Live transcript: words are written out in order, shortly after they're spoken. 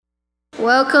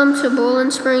Welcome to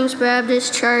Bowling Springs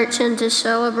Baptist Church and to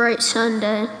celebrate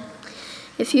Sunday.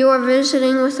 If you are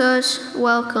visiting with us,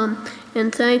 welcome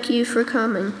and thank you for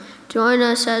coming. Join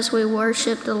us as we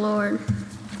worship the Lord.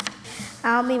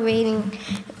 I'll be reading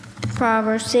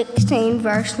Proverbs 16,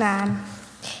 verse 9.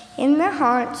 In their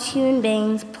hearts, human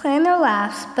beings plan their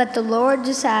lives, but the Lord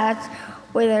decides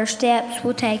where their steps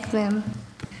will take them.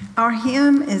 Our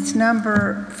hymn is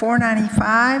number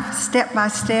 495, Step by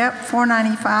Step,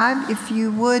 495. If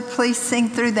you would, please sing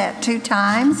through that 2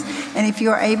 times. And if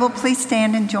you are able, please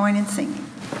stand and join in singing.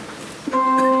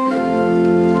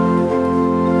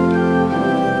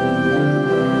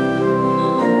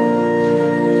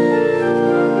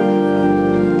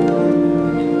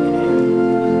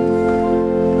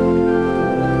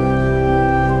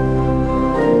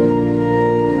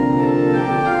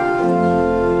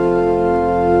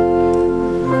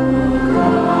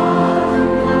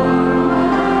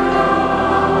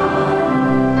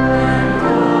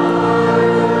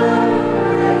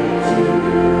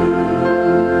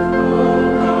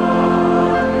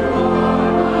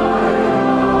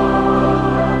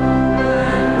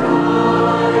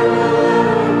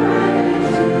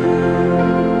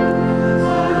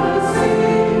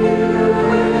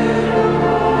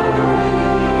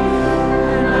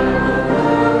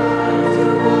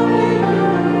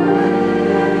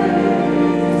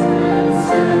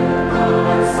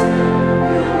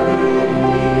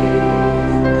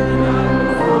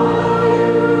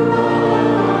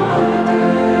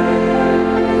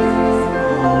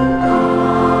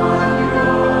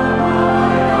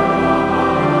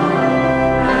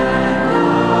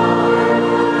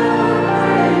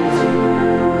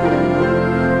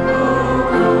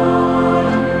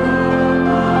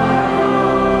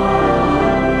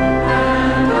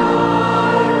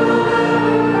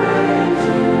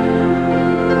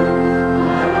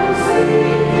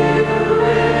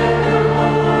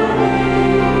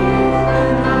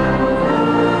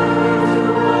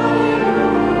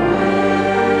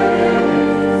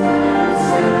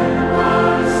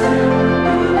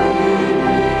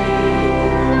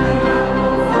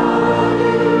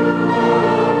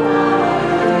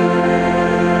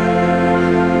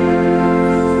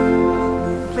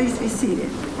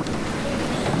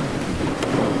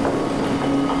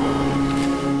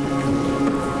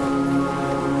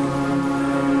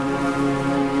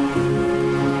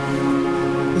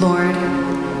 Lord,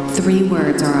 3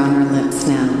 words are on our lips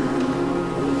now.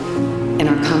 In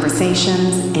our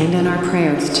conversations and in our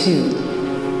prayers too.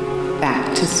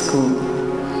 Back to school.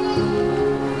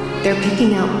 They're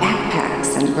picking out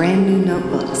backpacks and brand new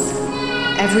notebooks.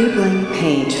 Every blank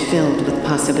page filled with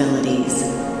possibilities,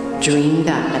 dreamed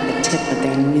up at the tip of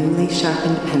their newly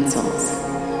sharpened pencils.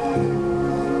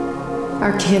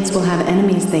 Our kids will have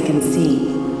enemies they can see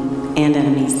and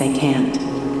enemies they can't.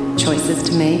 Choices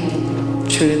to make,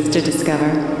 truths to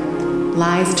discover,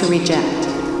 lies to reject,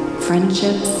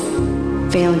 friendships,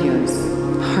 failures,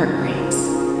 heartbreaks,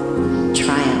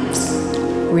 triumphs.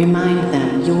 Remind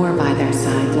them you're by their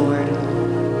side, Lord.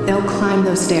 They'll climb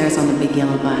those stairs on the big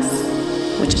yellow bus,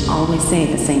 which always say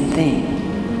the same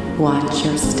thing. Watch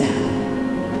your step.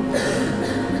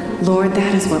 Lord,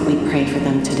 that is what we pray for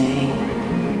them today.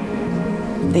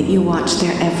 That you watch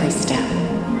their every step,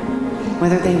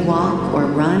 whether they walk or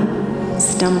run,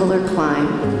 stumble or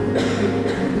climb.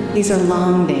 These are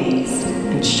long days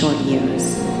and short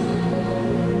years.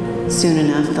 Soon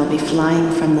enough, they'll be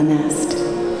flying from the nest.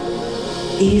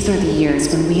 These are the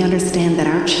years when we understand that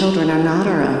our children are not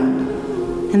our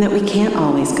own and that we can't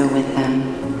always go with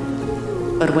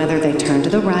them. But whether they turn to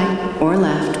the right or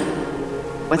left,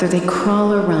 whether they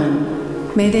crawl or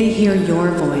run, may they hear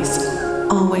your voice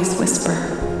always whisper,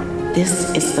 "This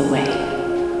is the way.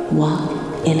 Walk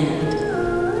in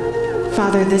it."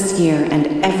 Father, this year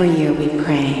and every year we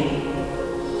pray,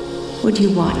 would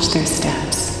you watch their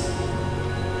steps?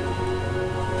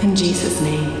 In Jesus'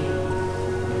 name,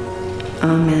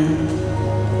 amen.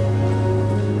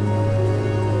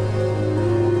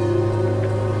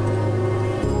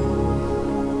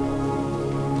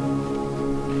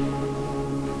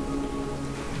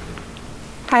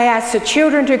 I ask the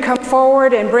children to come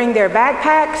forward and bring their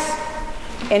backpacks,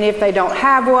 and if they don't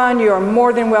have one, you are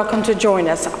more than welcome to join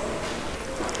us.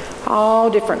 All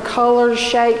different colors,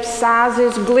 shapes,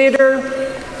 sizes, glitter.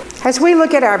 As we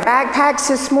look at our backpacks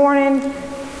this morning,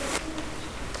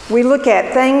 we look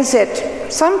at things that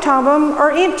some of them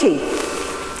are empty,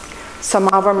 some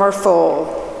of them are full.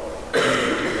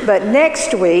 But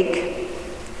next week,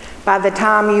 by the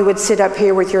time you would sit up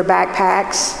here with your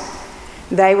backpacks,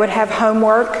 they would have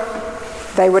homework,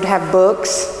 they would have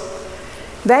books,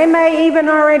 They may even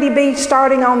already be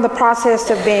starting on the process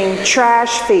of being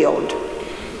trash-filled.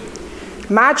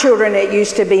 My children, it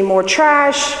used to be more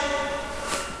trash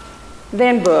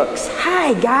than books.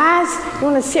 Hey guys, you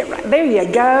want to sit right there?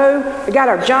 You go. We got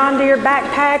our John Deere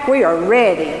backpack. We are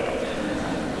ready.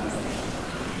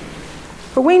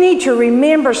 But we need to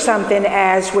remember something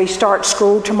as we start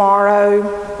school tomorrow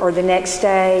or the next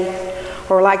day,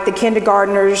 or like the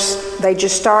kindergartners, they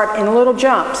just start in little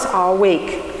jumps all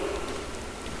week.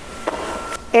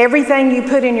 Everything you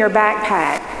put in your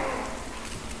backpack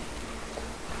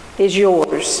is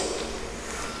yours.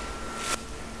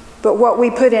 But what we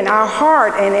put in our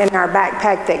heart and in our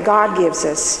backpack that God gives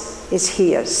us is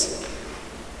His.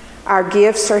 Our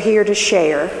gifts are here to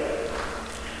share.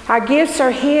 Our gifts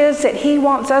are His that He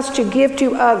wants us to give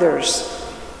to others.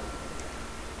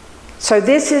 So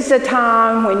this is the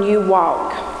time when you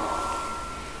walk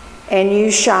and you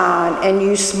shine and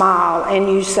you smile and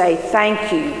you say,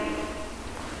 thank you.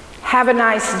 Have a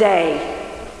nice day.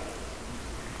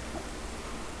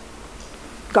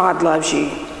 God loves you.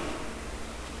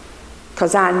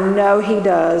 Because I know He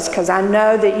does. Because I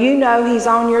know that you know He's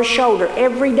on your shoulder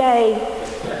every day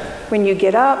when you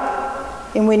get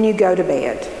up and when you go to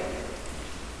bed.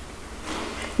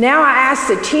 Now I ask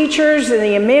the teachers and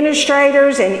the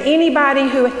administrators and anybody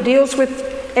who deals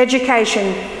with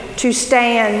education to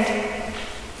stand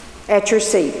at your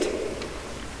seat.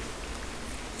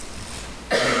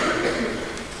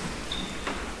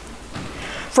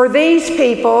 For these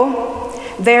people,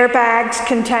 their bags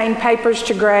contain papers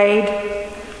to grade,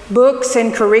 books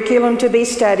and curriculum to be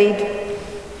studied,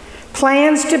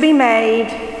 plans to be made,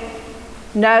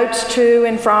 notes to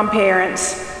and from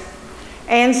parents,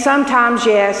 and sometimes,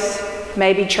 yes,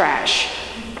 maybe trash.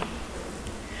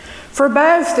 For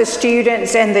both the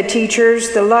students and the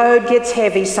teachers, the load gets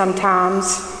heavy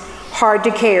sometimes, hard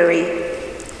to carry.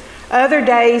 Other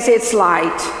days it's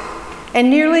light and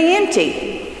nearly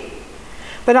empty.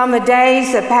 But on the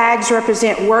days the bags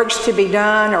represent works to be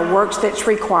done or works that's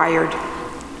required,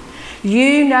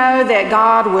 you know that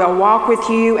God will walk with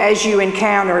you as you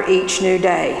encounter each new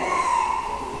day.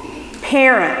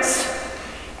 Parents,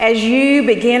 as you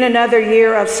begin another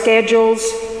year of schedules,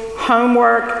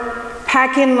 homework,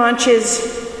 packing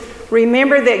lunches,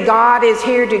 remember that God is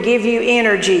here to give you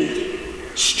energy,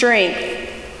 strength,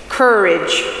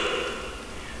 courage.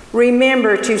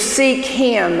 Remember to seek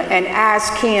Him and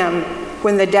ask Him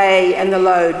when the day and the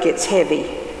load gets heavy.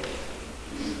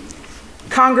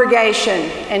 Congregation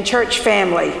and church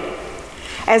family,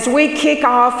 as we kick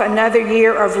off another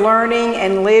year of learning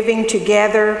and living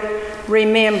together,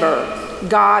 remember,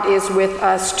 God is with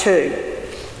us too.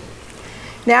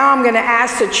 Now I'm going to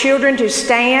ask the children to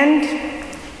stand,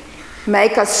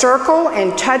 make a circle,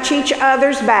 and touch each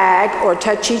other's bag or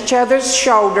touch each other's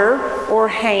shoulder or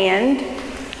hand.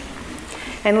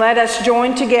 And let us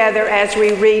join together as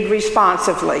we read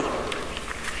responsively.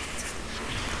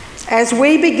 As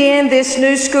we begin this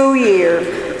new school year,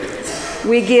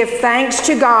 we give thanks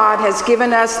to God has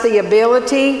given us the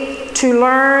ability to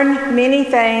learn many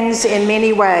things in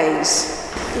many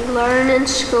ways. We learn in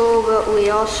school, but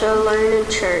we also learn in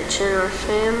church, in our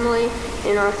family,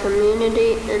 in our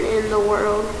community, and in the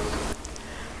world.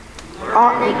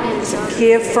 It's a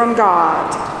gift from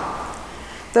God.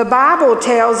 The Bible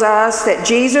tells us that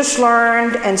Jesus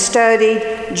learned and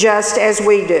studied just as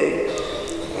we do.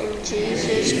 And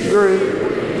Jesus grew.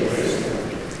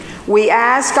 We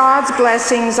ask God's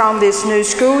blessings on this new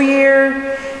school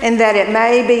year, and that it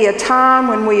may be a time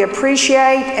when we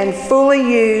appreciate and fully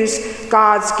use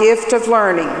God's gift of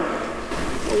learning.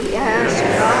 We ask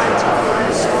God to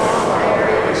bless all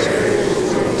area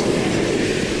schools and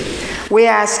teachers. We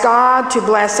ask God to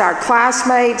bless our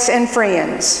classmates and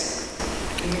friends.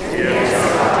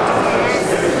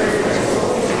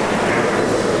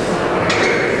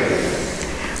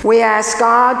 We ask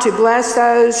God to bless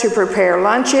those who prepare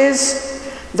lunches,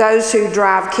 those who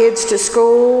drive kids to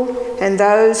school, and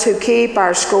those who keep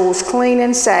our schools clean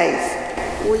and safe.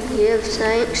 We give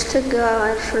thanks to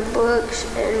God for books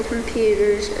and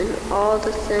computers and all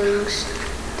the things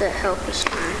that help us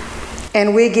learn.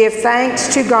 And we give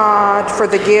thanks to God for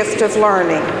the gift of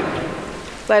learning.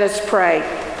 Let us pray.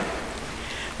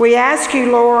 We ask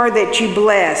you, Lord, that you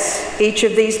bless each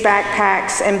of these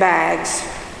backpacks and bags,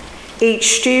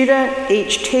 each student,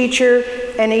 each teacher,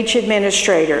 and each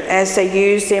administrator as they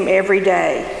use them every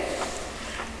day.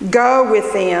 Go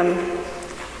with them,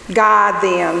 guide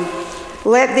them,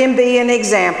 let them be an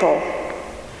example.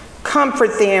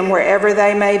 Comfort them wherever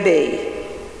they may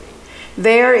be.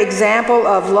 Their example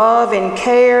of love and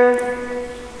care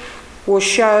will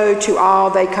show to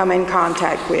all they come in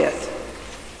contact with.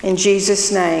 In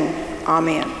Jesus' name,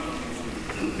 Amen.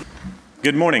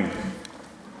 Good morning.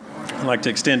 I'd like to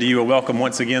extend to you a welcome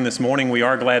once again this morning. We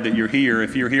are glad that you're here.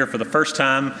 If you're here for the first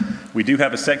time, we do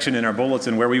have a section in our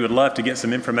bulletin where we would love to get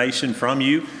some information from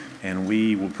you, and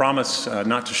we will promise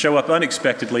not to show up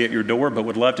unexpectedly at your door, but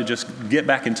would love to just get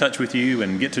back in touch with you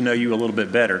and get to know you a little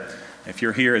bit better. If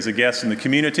you're here as a guest in the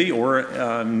community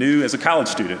or new as a college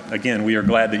student, again, we are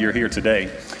glad that you're here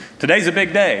today. Today's a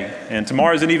big day, and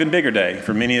tomorrow's an even bigger day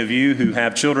for many of you who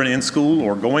have children in school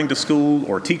or going to school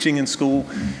or teaching in school.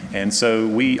 And so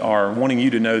we are wanting you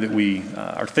to know that we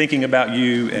are thinking about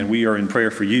you and we are in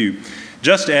prayer for you.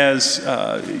 Just as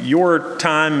your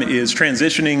time is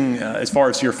transitioning as far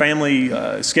as your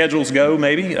family schedules go,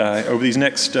 maybe over these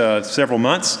next several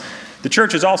months, the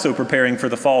church is also preparing for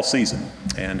the fall season,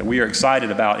 and we are excited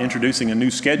about introducing a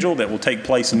new schedule that will take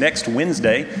place next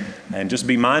Wednesday, and just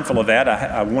be mindful of that.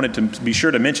 I wanted to be sure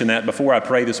to mention that before I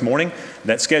pray this morning.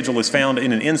 That schedule is found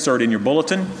in an insert in your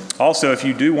bulletin. Also, if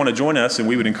you do want to join us, and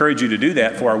we would encourage you to do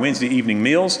that for our Wednesday evening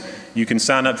meals, you can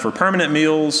sign up for permanent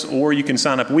meals, or you can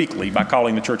sign up weekly by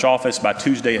calling the church office by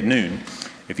Tuesday at noon.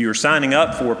 If you are signing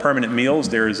up for permanent meals,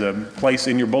 there is a place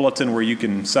in your bulletin where you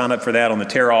can sign up for that on the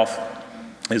tear-off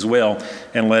as well,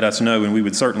 and let us know, and we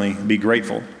would certainly be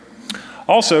grateful.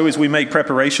 Also, as we make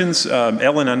preparations,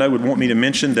 Ellen, I know, would want me to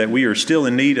mention that we are still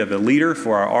in need of a leader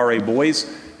for our RA boys.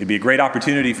 It'd be a great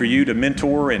opportunity for you to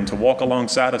mentor and to walk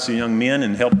alongside of some young men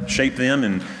and help shape them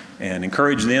and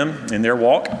encourage them in their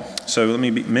walk. So let me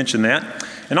mention that.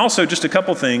 And also just a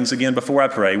couple things, again, before I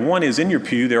pray. One is in your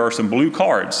pew, there are some blue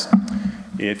cards.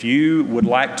 If you would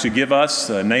like to give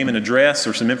us a name and address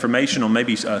or some information on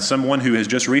maybe someone who has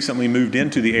just recently moved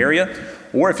into the area,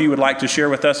 or if you would like to share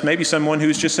with us maybe someone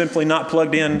who's just simply not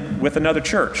plugged in with another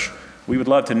church, we would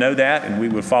love to know that, and we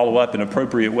would follow up in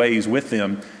appropriate ways with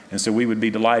them. And so we would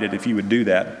be delighted if you would do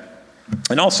that.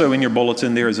 And also in your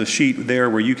bulletin, there is a sheet there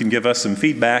where you can give us some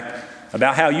feedback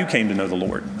about how you came to know the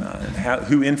Lord,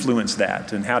 who influenced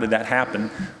that, and how did that happen.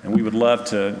 And we would love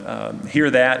to hear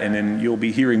that, and then you'll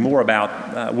be hearing more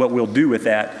about what we'll do with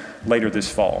that later this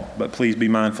fall. But please be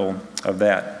mindful of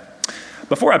that.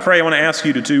 Before I pray, I want to ask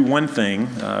you to do one thing.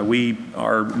 We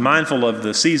are mindful of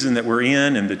the season that we're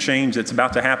in and the change that's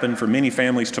about to happen for many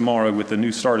families tomorrow with the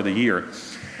new start of the year.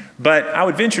 But I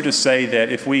would venture to say that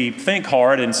if we think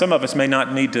hard, and some of us may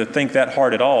not need to think that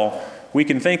hard at all, we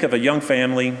can think of a young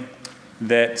family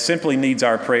that simply needs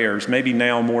our prayers, maybe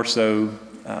now more so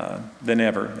than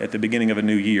ever at the beginning of a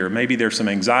new year. Maybe there's some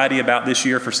anxiety about this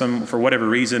year for whatever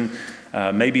reason.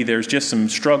 Maybe there's just some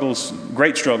struggles,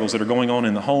 great struggles that are going on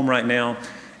in the home right now.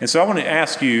 And so I want to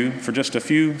ask you for just a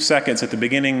few seconds at the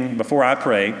beginning before I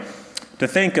pray to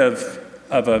think of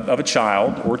a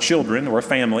child or children or a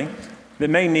family that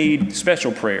may need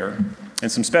special prayer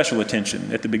and some special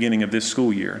attention at the beginning of this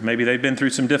school year. Maybe they've been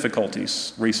through some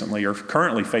difficulties recently or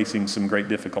currently facing some great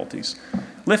difficulties.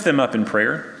 Lift them up in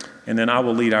prayer, and then I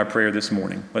will lead our prayer this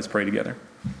morning. Let's pray together.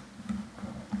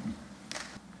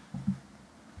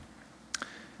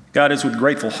 God, it's with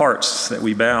grateful hearts that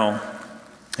we bow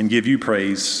and give you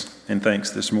praise and thanks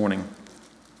this morning.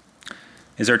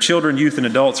 As our children, youth, and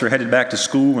adults are headed back to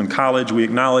school and college, we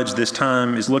acknowledge this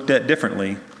time is looked at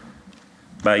differently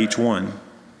by each one.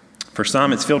 For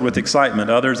some, it's filled with excitement,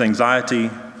 others,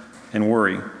 anxiety and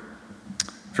worry.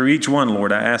 For each one,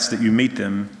 Lord, I ask that you meet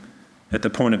them at the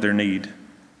point of their need.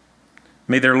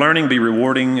 May their learning be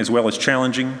rewarding as well as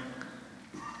challenging.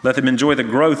 Let them enjoy the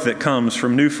growth that comes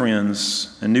from new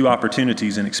friends and new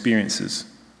opportunities and experiences.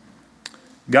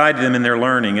 Guide them in their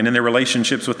learning and in their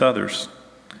relationships with others.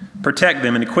 Protect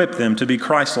them and equip them to be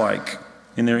Christ-like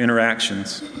in their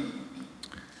interactions.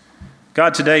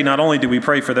 God, today, not only do we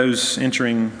pray for those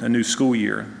entering a new school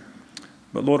year,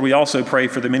 but Lord, we also pray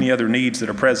for the many other needs that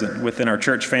are present within our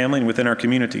church family and within our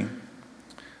community.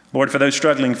 Lord, for those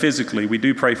struggling physically, we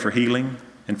do pray for healing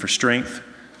and for strength.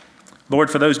 Lord,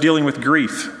 for those dealing with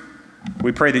grief,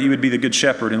 we pray that you would be the good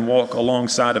shepherd and walk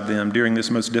alongside of them during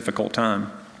this most difficult time.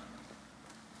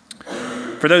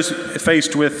 For those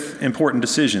faced with important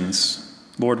decisions,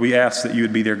 Lord, we ask that you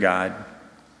would be their guide.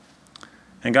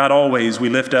 And God, always we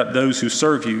lift up those who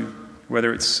serve you,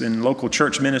 whether it's in local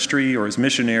church ministry or as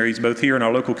missionaries, both here in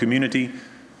our local community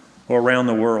or around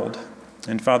the world.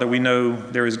 And Father, we know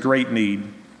there is great need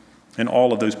in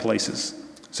all of those places.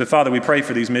 So Father, we pray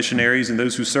for these missionaries and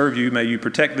those who serve you. May you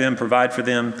protect them, provide for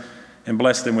them, and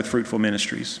bless them with fruitful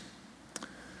ministries.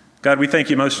 God, we thank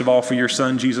you most of all for your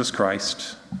Son, Jesus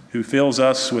Christ, who fills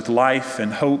us with life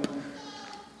and hope,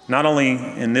 not only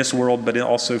in this world, but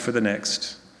also for the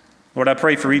next. Lord, I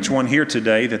pray for each one here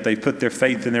today that they put their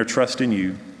faith and their trust in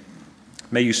you.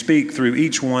 May you speak through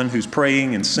each one who's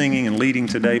praying and singing and leading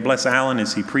today. Bless Alan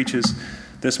as he preaches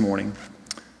this morning.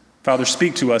 Father,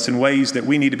 speak to us in ways that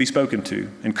we need to be spoken to.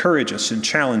 Encourage us and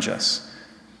challenge us,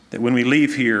 that when we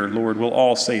leave here, Lord, we'll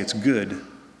all say it's good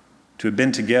to have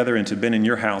been together and to have been in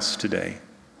your house today.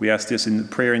 We ask this in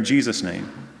prayer in Jesus'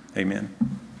 name. Amen.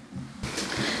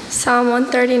 Psalm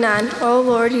 139. O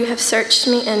Lord, you have searched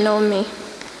me and known me.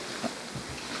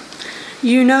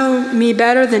 You know me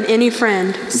better than any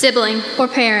friend, sibling, or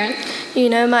parent. You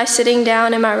know my sitting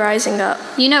down and my rising up.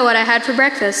 You know what I had for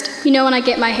breakfast. You know when I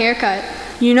get my hair cut.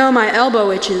 You know my elbow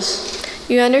itches.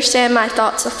 You understand my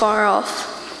thoughts afar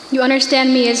off. You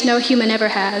understand me as no human ever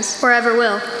has, or ever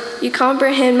will. You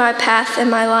comprehend my path and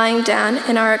my lying down,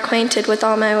 and are acquainted with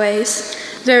all my ways.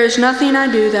 There is nothing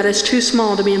I do that is too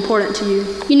small to be important to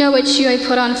you. You know which shoe I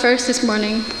put on first this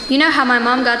morning. You know how my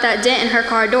mom got that dent in her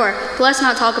car door, but let's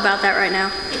not talk about that right now.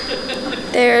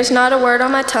 There is not a word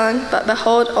on my tongue, but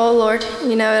behold, O Lord,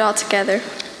 you know it altogether.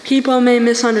 People may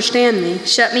misunderstand me.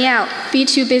 Shut me out. Be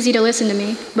too busy to listen to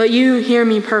me. But you hear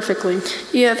me perfectly.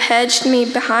 You have hedged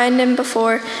me behind and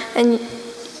before, and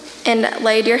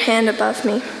laid your hand above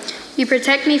me. You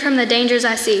protect me from the dangers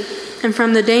I see. And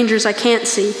from the dangers I can't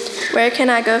see. Where can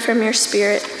I go from your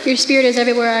spirit? Your spirit is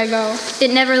everywhere I go.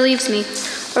 It never leaves me.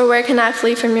 Or where can I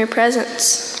flee from your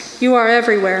presence? You are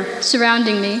everywhere,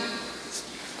 surrounding me.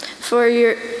 For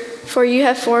you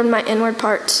have formed my inward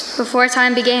parts. Before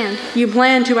time began, you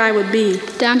planned who I would be,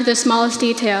 down to the smallest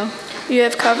detail. You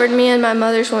have covered me in my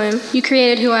mother's womb. You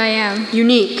created who I am,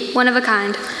 unique, one of a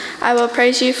kind. I will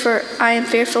praise you, for I am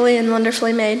fearfully and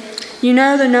wonderfully made. You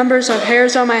know the numbers of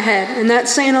hairs on my head, and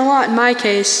that's saying a lot in my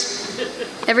case.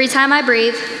 Every time I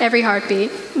breathe, every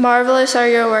heartbeat. Marvelous are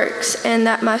your works, and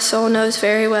that my soul knows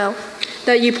very well.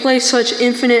 That you place such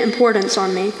infinite importance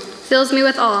on me. Fills me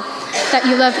with awe. That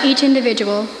you love each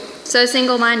individual so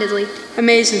single-mindedly.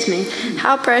 Amazes me.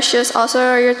 How precious also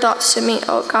are your thoughts to me,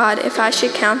 O God. If I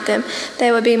should count them,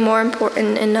 they would be more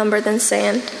important in number than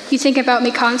sand. You think about me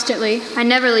constantly. I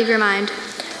never leave your mind.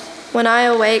 When I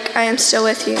awake, I am still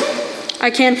with you. I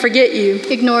can't forget you.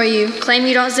 Ignore you. Claim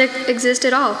you don't exist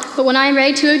at all. But when I am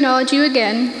ready to acknowledge you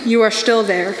again, you are still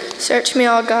there. Search me,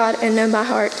 O God, and know my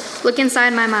heart. Look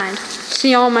inside my mind.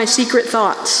 See all my secret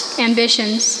thoughts.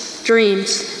 Ambitions.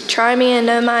 Dreams. Try me and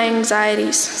know my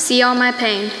anxieties. See all my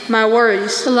pain. My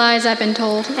worries. The lies I've been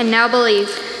told. And now believe.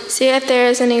 See if there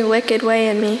is any wicked way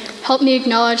in me. Help me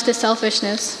acknowledge the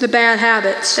selfishness. The bad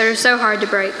habits. That are so hard to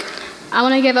break. I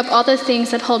want to give up all the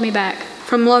things that hold me back.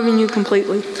 From loving you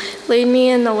completely. Lead me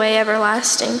in the way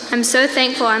everlasting. I'm so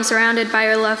thankful I'm surrounded by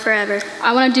your love forever.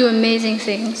 I want to do amazing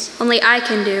things. Only I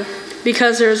can do.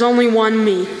 Because there is only one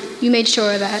me. You made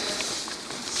sure of that.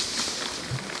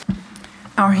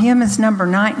 Our hymn is number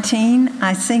 19,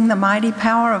 I Sing the Mighty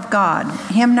Power of God.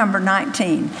 Hymn number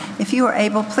 19. If you are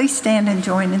able, please stand and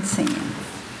join in singing.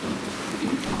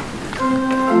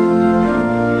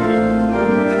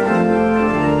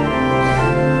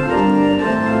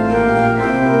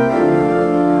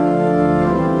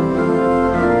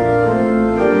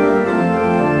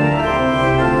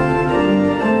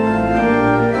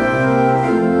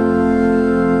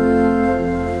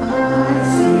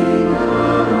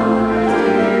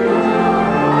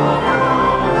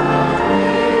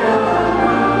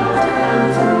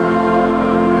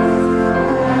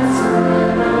 Let's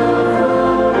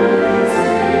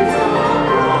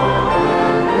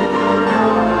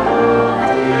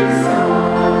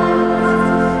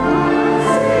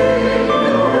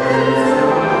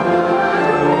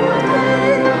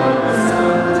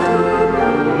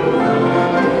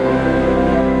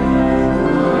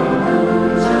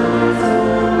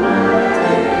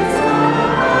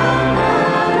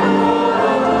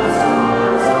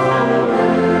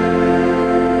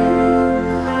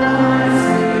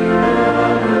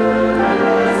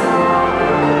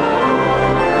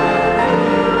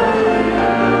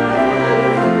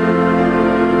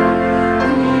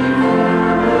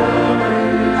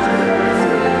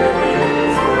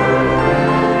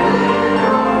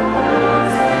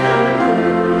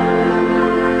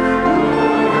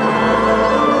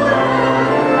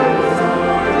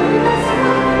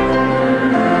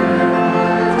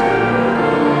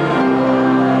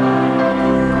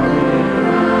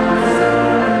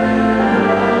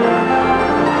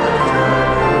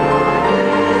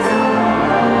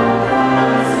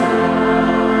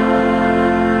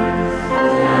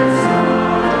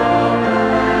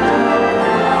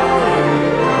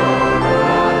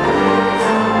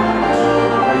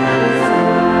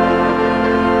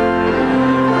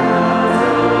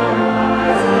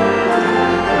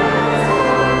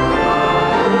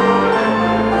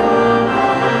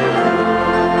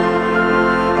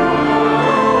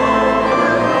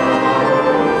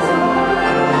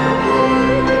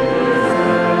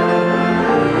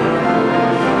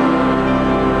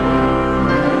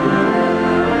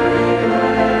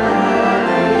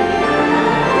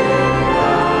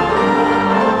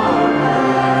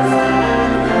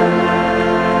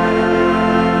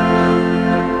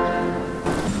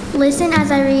Listen as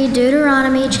I read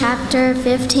Deuteronomy chapter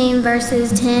 15,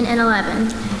 verses 10 and 11.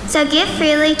 So give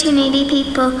freely to needy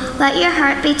people. Let your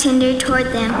heart be tender toward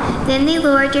them. Then the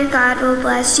Lord your God will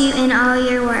bless you in all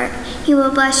your work. He will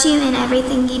bless you in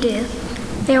everything you do.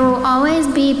 There will always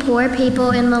be poor people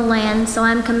in the land, so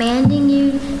I'm commanding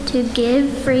you to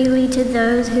give freely to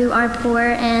those who are poor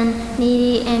and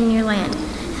needy in your land.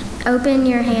 Open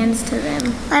your hands to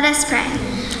them. Let us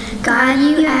pray. God,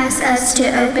 you ask us to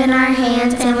open our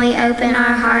hands, and we open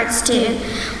our hearts too.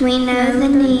 We know the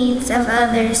needs of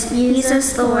others. Use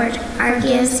us, Lord, our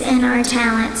gifts and our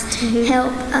talents to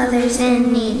help others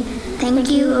in need. Thank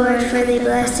you, Lord, for the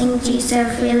blessings you so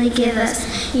freely give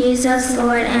us. Use us,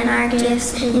 Lord, and our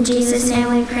gifts. In Jesus'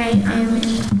 name we pray. Amen.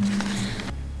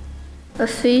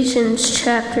 Ephesians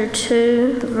chapter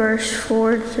 2, verse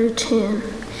 4 through 10.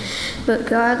 But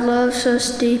God loves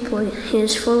us deeply. He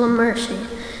is full of mercy.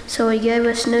 So he gave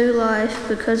us new life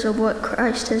because of what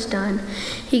Christ has done.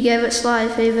 He gave us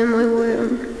life even when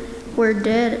we were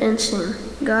dead in sin.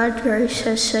 God's grace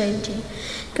has saved you.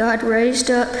 God raised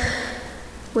up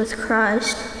with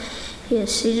Christ. He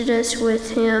has seated us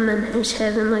with him in his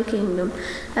heavenly kingdom.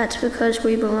 That's because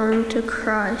we belong to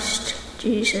Christ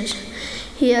Jesus.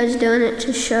 He has done it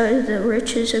to show the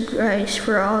riches of grace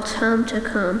for all time to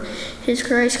come. His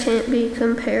grace can't be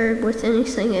compared with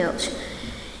anything else.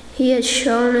 He has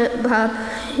shown it by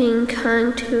being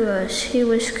kind to us. He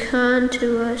was kind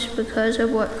to us because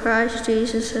of what Christ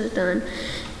Jesus has done.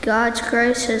 God's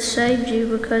grace has saved you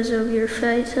because of your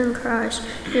faith in Christ.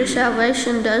 Your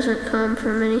salvation doesn't come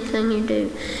from anything you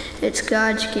do. It's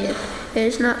God's gift. It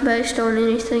is not based on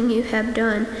anything you have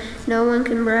done. No one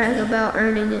can brag about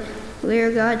earning it. We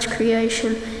are God's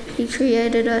creation. He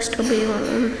created us to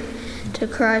belong to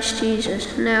Christ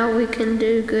Jesus. Now we can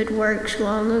do good works.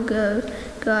 Long ago,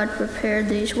 God prepared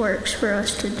these works for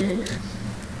us to do.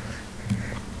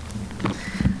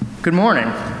 Good morning.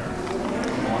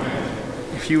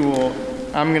 If you will,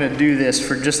 I'm going to do this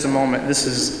for just a moment. This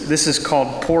is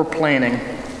called poor planning.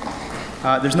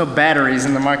 There's no batteries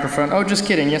in the microphone. Oh, just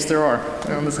kidding. Yes, there are. I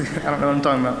don't know what I'm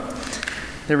talking about.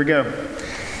 There we go.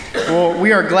 Well,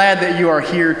 we are glad that you are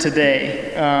here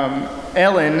today.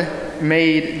 Ellen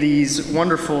made these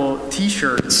wonderful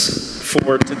T-shirts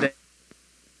for today.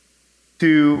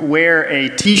 To wear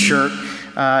a T-shirt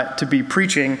to be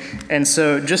preaching, and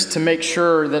so just to make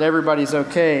sure that everybody's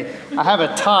okay, I have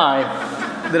a tie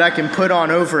that I can put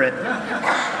on over it,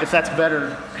 if that's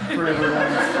better for everyone.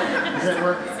 Does that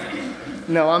work?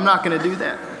 No, I'm not going to do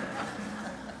that.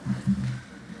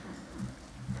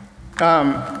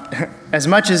 As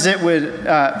much as it would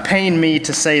pain me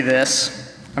to say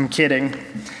this, I'm kidding,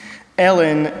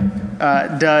 Ellen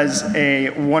does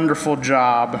a wonderful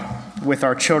job with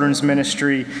our children's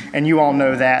ministry, and you all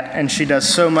know that, and she does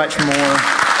so much more.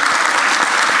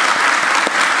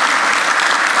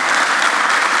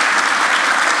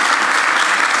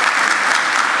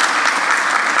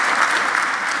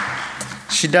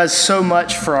 She does so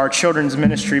much for our children's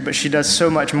ministry, but she does so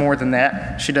much more than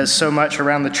that. She does so much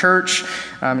around the church,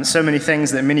 and so many things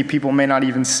that many people may not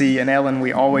even see. And Ellen,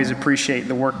 we always appreciate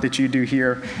the work that you do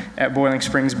here at Boiling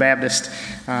Springs Baptist,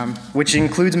 which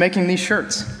includes making these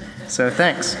shirts. So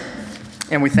thanks.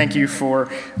 And we thank you for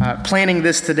planning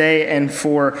this today, and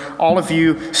for all of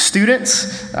you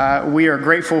students. We are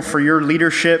grateful for your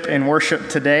leadership in worship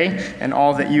today and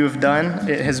all that you have done.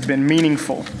 It has been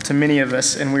meaningful to many of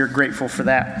us, and we are grateful for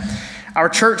that. Our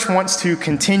church wants to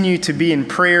continue to be in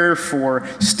prayer for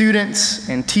students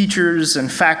and teachers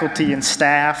and faculty and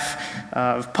staff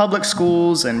of public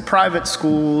schools and private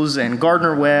schools and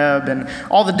Gardner-Webb and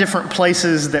all the different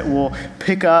places that will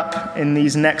pick up in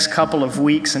these next couple of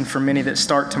weeks, and for many that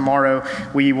start tomorrow.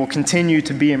 We will continue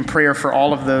to be in prayer for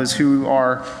all of those who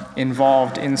are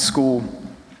involved in school.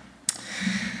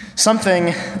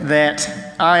 Something that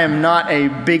I am not a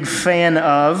big fan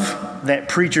of that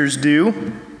preachers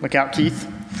do, look out, Keith,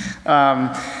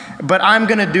 but I'm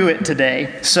going to do it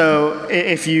today. So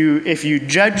if you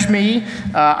judge me,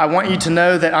 I want you to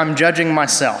know that I'm judging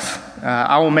myself.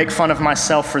 I will make fun of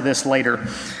myself for this later.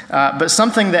 But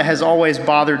something that has always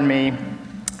bothered me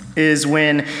is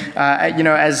when,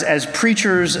 as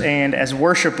preachers and as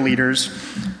worship leaders,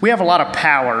 we have a lot of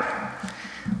power.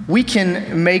 We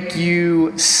can make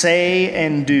you say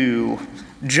and do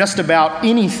just about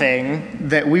anything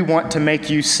that we want to make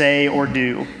you say or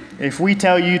do. If we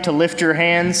tell you to lift your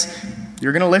hands,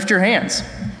 you're going to lift your hands.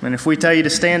 And if we tell you to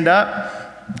stand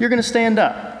up, you're going to stand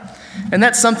up. And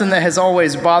that's something that has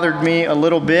always bothered me a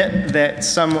little bit, that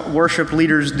some worship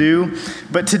leaders do.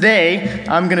 But today,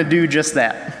 I'm going to do just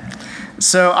that.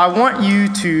 So I want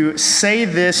you to say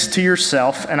this to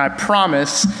yourself, and I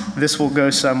promise this will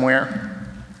go somewhere.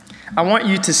 I want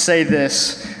you to say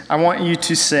this. I want you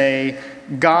to say,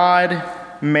 God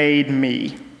made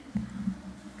me.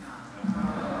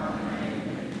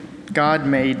 God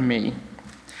made me.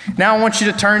 Now I want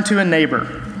you to turn to a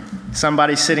neighbor,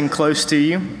 somebody sitting close to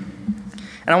you,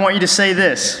 and I want you to say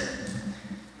this.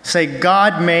 Say,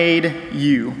 God made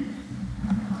you.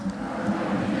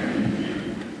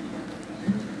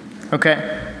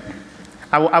 Okay?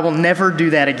 I will never do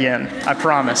that again, I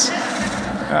promise.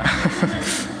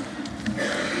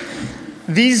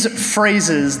 These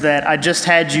phrases that I just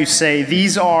had you say,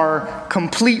 these are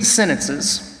complete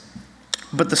sentences.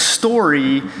 But the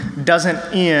story doesn't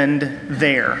end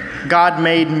there. God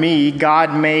made me,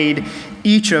 God made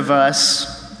each of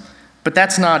us, but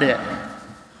that's not it.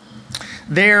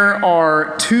 There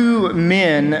are two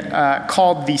men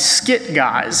called the Skit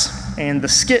Guys. And the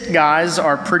Skit Guys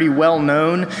are pretty well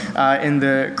known in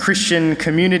the Christian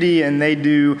community, and they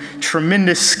do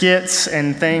tremendous skits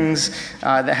and things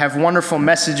that have wonderful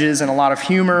messages and a lot of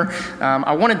humor.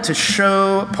 I wanted to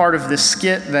show part of this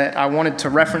skit that I wanted to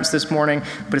reference this morning,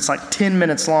 but it's like 10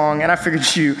 minutes long, and I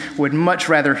figured you would much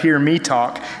rather hear me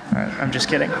talk. I'm just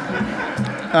kidding.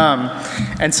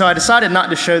 And so I decided not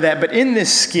to show that, but in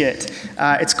this skit,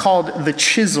 it's called the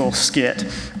Chisel Skit.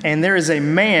 And there is a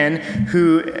man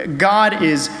who God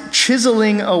is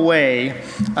chiseling away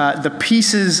the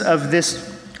pieces of this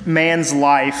man's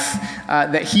life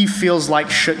that he feels like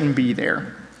shouldn't be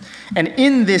there. And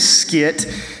in this skit,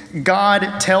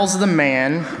 God tells the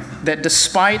man that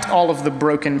despite all of the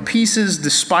broken pieces,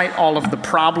 despite all of the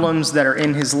problems that are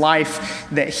in his life,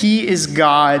 that he is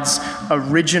God's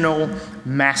original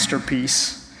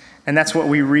masterpiece. And that's what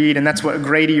we read, and that's what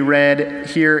Grady read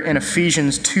here in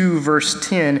Ephesians 2, verse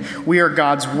 10. We are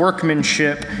God's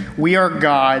workmanship. We are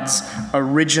God's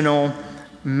original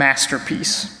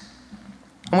masterpiece.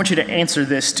 I want you to answer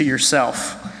this to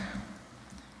yourself.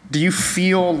 Do you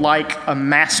feel like a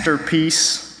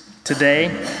masterpiece today?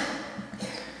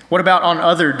 What about on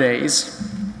other days?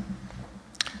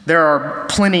 There are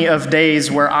plenty of days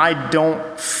where I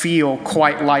don't feel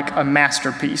quite like a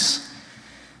masterpiece.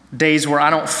 Days where I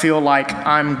don't feel like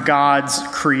I'm God's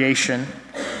creation.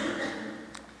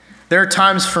 There are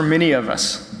times for many of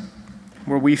us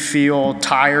where we feel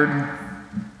tired,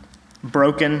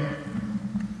 broken,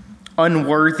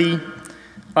 unworthy,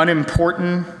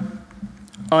 unimportant,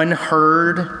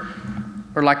 unheard,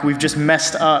 or like we've just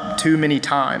messed up too many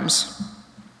times.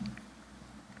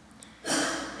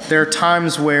 There are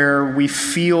times where we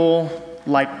feel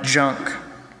like junk.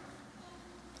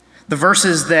 The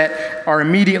verses that are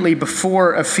immediately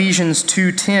before Ephesians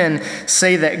 2:10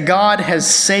 say that God has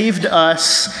saved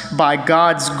us by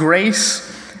God's grace,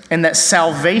 and that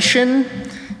salvation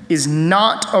is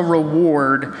not a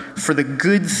reward for the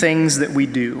good things that we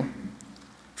do.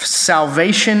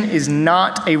 Salvation is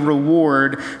not a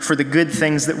reward for the good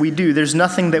things that we do. There's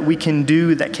nothing that we can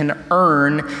do that can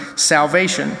earn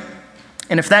salvation.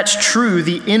 And if that's true,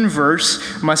 the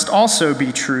inverse must also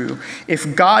be true.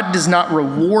 If God does not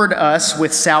reward us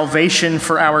with salvation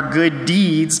for our good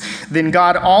deeds, then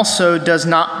God also does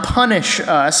not punish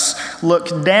us,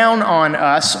 look down on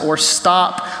us, or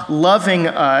stop loving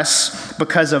us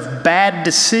because of bad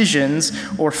decisions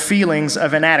or feelings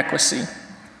of inadequacy.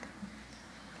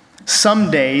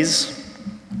 Some days,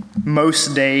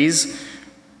 most days,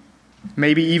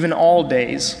 maybe even all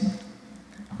days,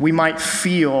 we might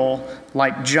feel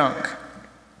like junk.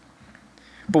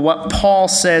 But what Paul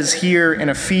says here in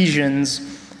Ephesians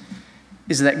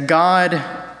is that God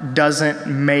doesn't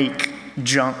make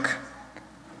junk.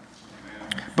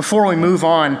 Before we move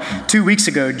on, 2 weeks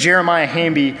ago, Jeremiah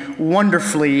Hamby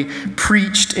wonderfully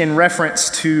preached in reference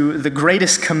to the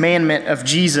greatest commandment of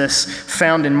Jesus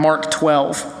found in Mark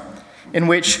 12, in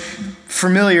which,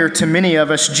 familiar to many of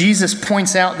us, Jesus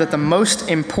points out that the most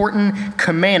important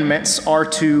commandments are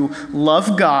to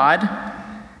love God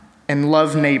and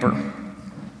love neighbor.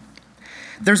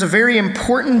 There's a very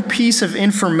important piece of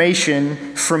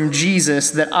information from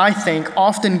Jesus that I think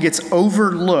often gets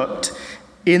overlooked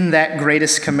in that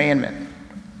greatest commandment.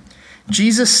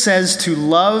 Jesus says to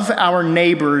love our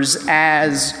neighbors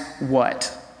as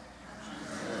what?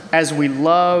 As we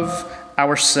love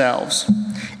ourselves.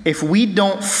 If we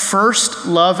don't first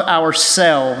love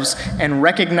ourselves and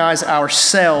recognize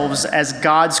ourselves as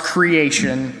God's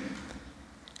creation,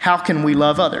 how can we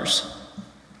love others?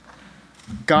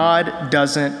 God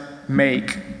doesn't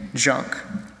make junk.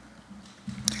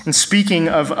 And speaking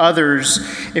of others,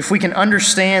 if we can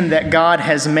understand that God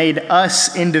has made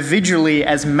us individually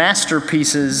as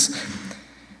masterpieces,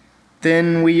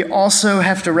 then we also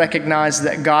have to recognize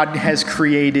that God has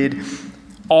created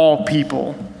all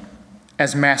people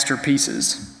as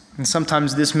masterpieces. And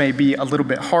sometimes this may be a little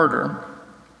bit harder.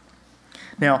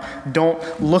 Now,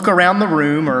 don't look around the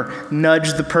room or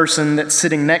nudge the person that's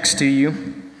sitting next to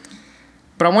you,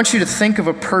 but I want you to think of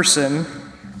a person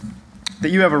that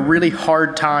you have a really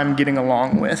hard time getting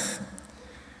along with,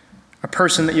 a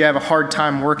person that you have a hard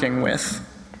time working with.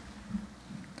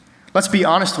 Let's be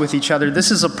honest with each other.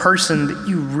 This is a person that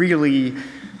you really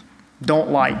don't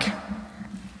like.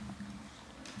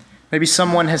 Maybe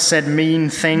someone has said mean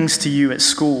things to you at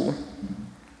school.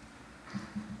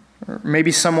 Or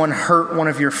maybe someone hurt one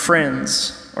of your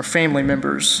friends or family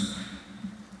members.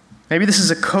 Maybe this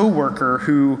is a coworker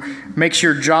who makes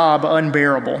your job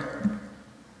unbearable.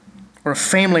 Or a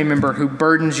family member who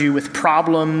burdens you with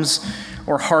problems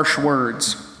or harsh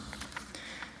words.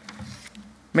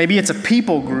 Maybe it's a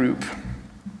people group,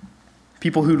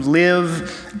 people who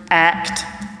live, act,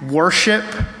 worship,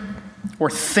 or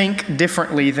think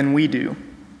differently than we do.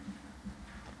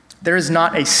 There is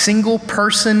not a single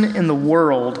person in the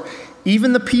world,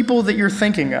 even the people that you're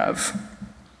thinking of,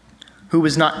 who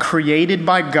was not created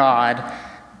by God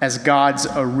as God's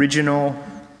original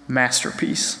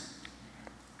masterpiece.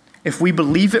 If we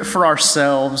believe it for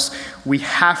ourselves, we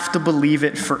have to believe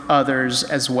it for others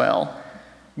as well.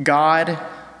 God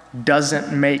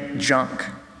doesn't make junk.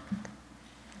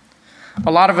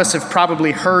 A lot of us have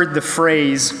probably heard the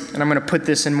phrase, and I'm going to put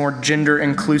this in more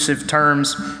gender-inclusive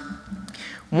terms,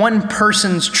 one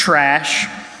person's trash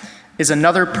is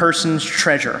another person's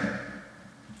treasure.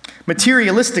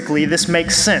 Materialistically, this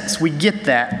makes sense. We get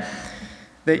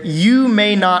that you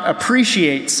may not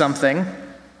appreciate something,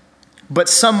 but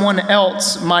someone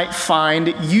else might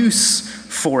find use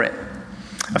for it.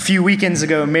 A few weekends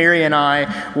ago, Mary and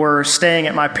I were staying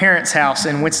at my parents' house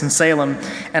in Winston-Salem,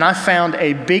 and I found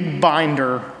a big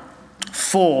binder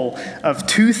full of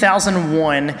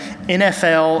 2001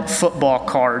 NFL football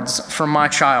cards from my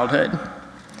childhood.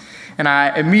 And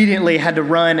I immediately had to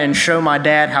run and show my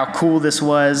dad how cool this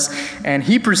was, and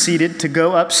he proceeded to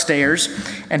go upstairs,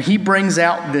 and he brings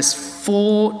out this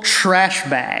full trash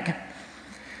bag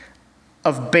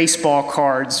of baseball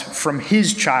cards from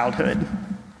his childhood.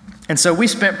 And so we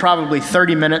spent probably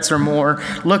 30 minutes or more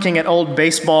looking at old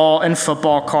baseball and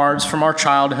football cards from our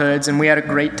childhoods, and we had a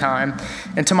great time.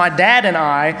 And to my dad and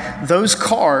I, those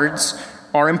cards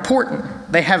are important.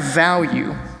 They have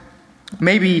value.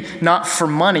 Maybe not for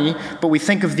money, but we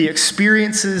think of the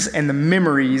experiences and the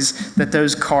memories that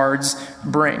those cards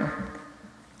bring.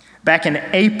 Back in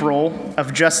April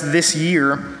of just this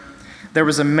year, there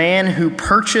was a man who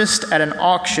purchased at an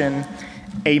auction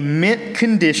a mint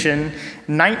condition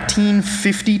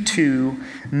 1952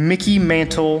 Mickey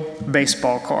Mantle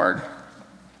baseball card.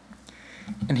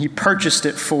 And he purchased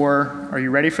it for, are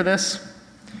you ready for this?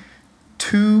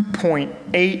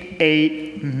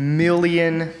 $2.88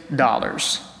 million.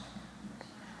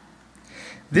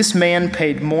 This man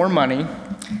paid more money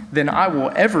than I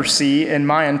will ever see in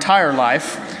my entire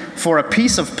life for a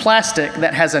piece of plastic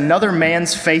that has another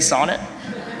man's face on it.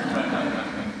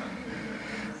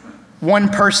 One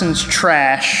person's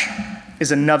trash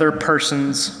is another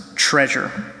person's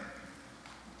treasure.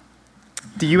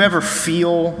 Do you ever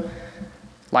feel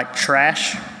like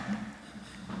trash?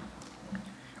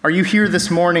 Are you here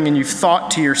this morning and you've thought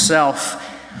to yourself,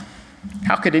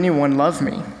 how could anyone love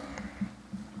me?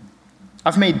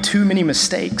 I've made too many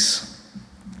mistakes.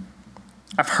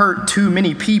 I've hurt too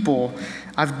many people.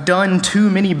 I've done too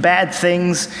many bad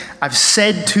things. I've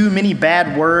said too many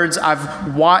bad words.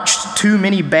 I've watched too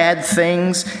many bad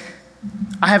things.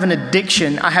 I have an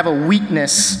addiction. I have a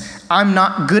weakness. I'm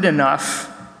not good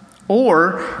enough.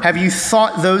 Or have you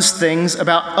thought those things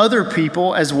about other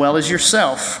people as well as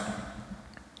yourself?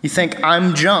 You think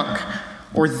I'm junk,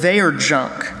 or they are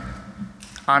junk.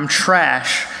 I'm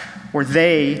trash, or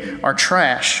they are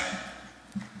trash.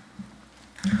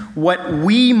 What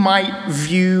we might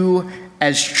view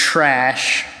as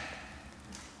trash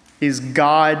is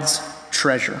God's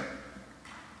treasure.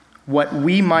 What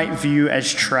we might view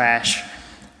as trash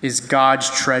is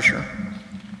God's treasure.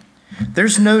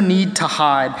 There's no need to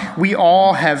hide. We've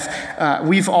all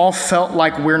felt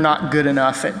like we're not good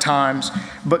enough at times,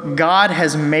 but God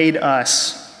has made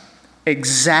us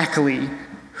exactly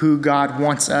who God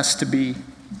wants us to be.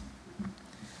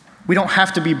 We don't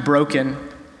have to be broken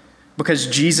because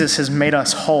Jesus has made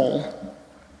us whole.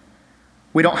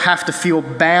 We don't have to feel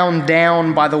bound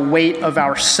down by the weight of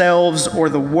ourselves or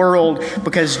the world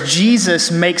because Jesus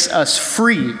makes us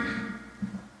free.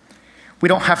 We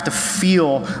don't have to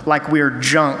feel like we're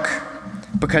junk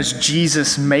because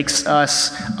Jesus makes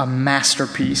us a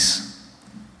masterpiece.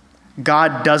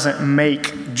 God doesn't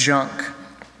make junk.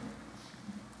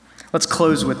 Let's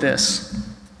close with this.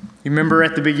 You remember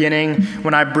at the beginning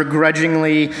when I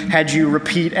begrudgingly had you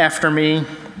repeat after me?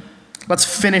 Let's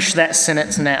finish that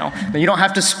sentence now. Now, you don't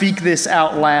have to speak this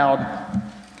out loud,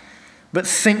 but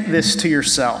think this to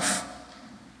yourself.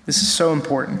 This is so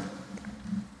important.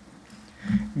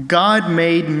 God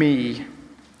made me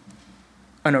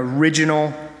an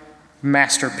original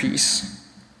masterpiece,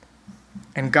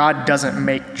 and God doesn't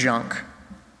make junk.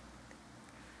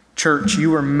 Church, you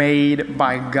were made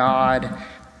by God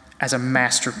as a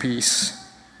masterpiece,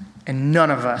 and none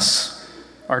of us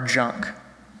are junk.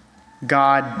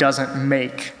 God doesn't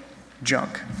make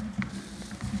junk.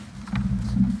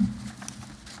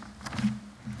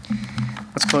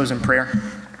 Let's close in prayer.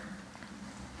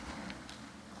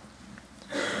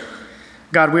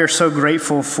 God, we are so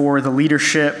grateful for the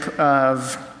leadership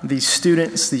of these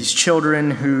students, these children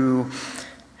who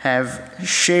have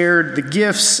shared the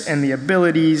gifts and the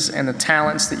abilities and the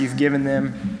talents that you've given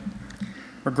them.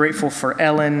 We're grateful for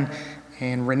Ellen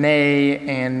and Renee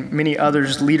and many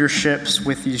others' leaderships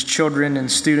with these children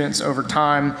and students over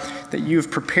time, that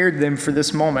you've prepared them for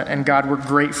this moment. And God, we're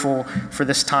grateful for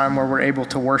this time where we're able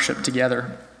to worship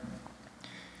together.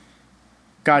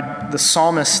 God, the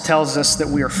psalmist tells us that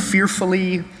we are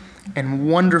fearfully and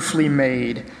wonderfully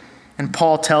made. And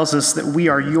Paul tells us that we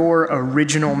are your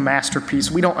original masterpiece.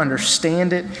 We don't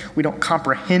understand it. We don't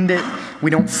comprehend it.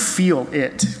 We don't feel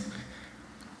it.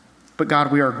 But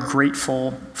God, we are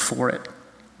grateful for it.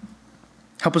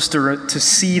 Help us to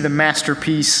see the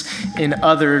masterpiece in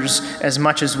others as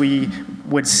much as we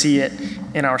would see it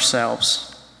in ourselves.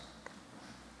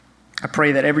 I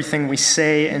pray that everything we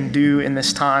say and do in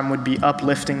this time would be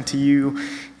uplifting to you,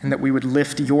 and that we would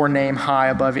lift your name high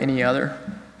above any other.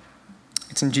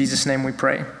 It's in Jesus' name we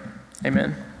pray.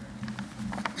 Amen.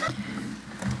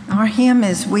 Our hymn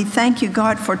is "We Thank You,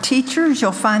 God, for Teachers."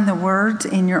 You'll find the words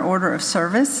in your order of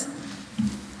service.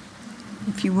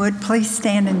 If you would, please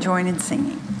stand and join in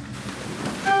singing.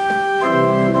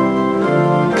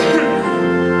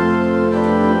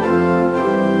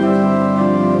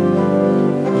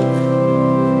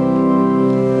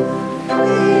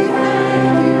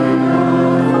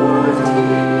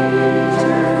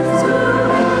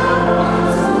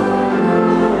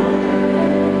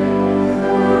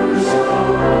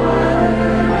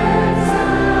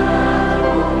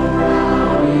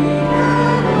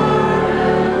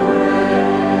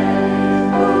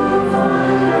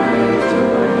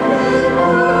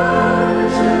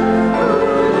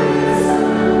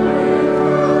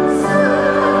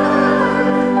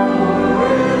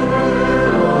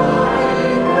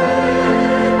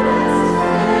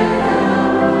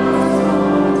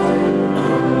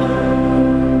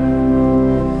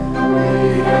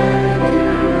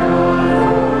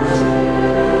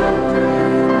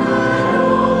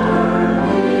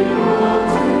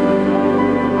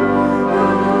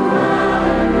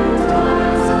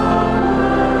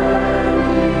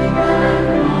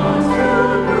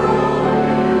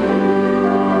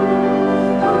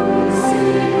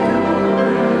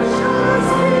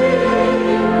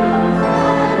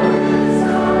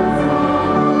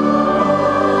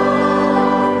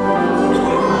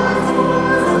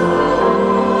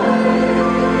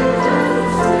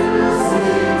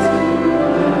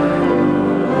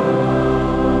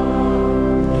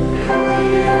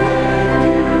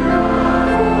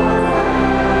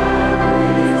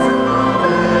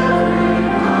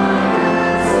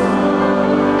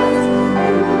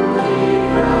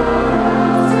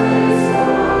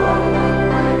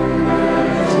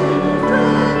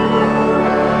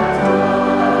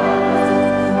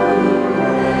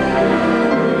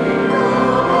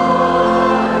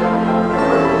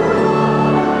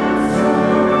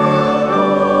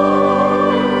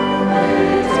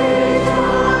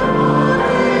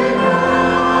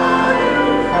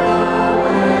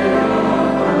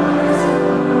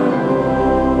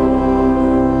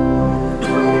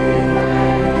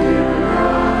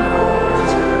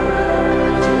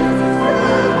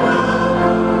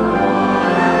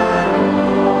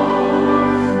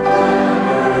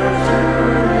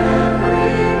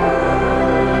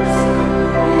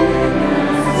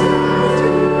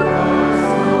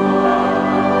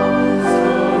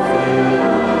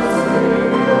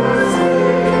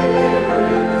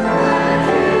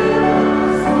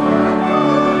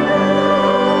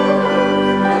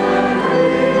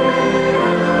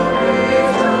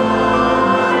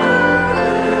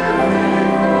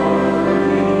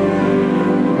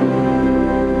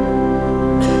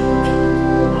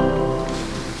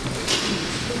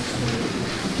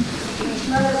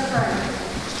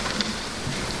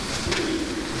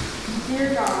 Dear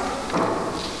dear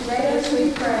God, today as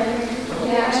we pray,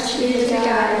 we ask you to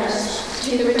guide us,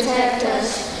 to protect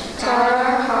us, guard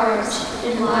our hearts,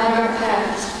 and light our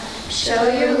paths.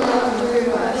 Show your love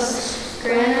through us.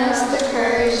 Grant us the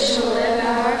courage to live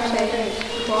out our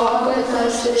faith. Walk with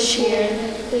us this year.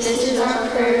 This is our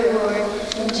prayer, Lord.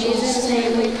 In Jesus'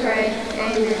 name we pray.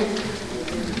 Amen.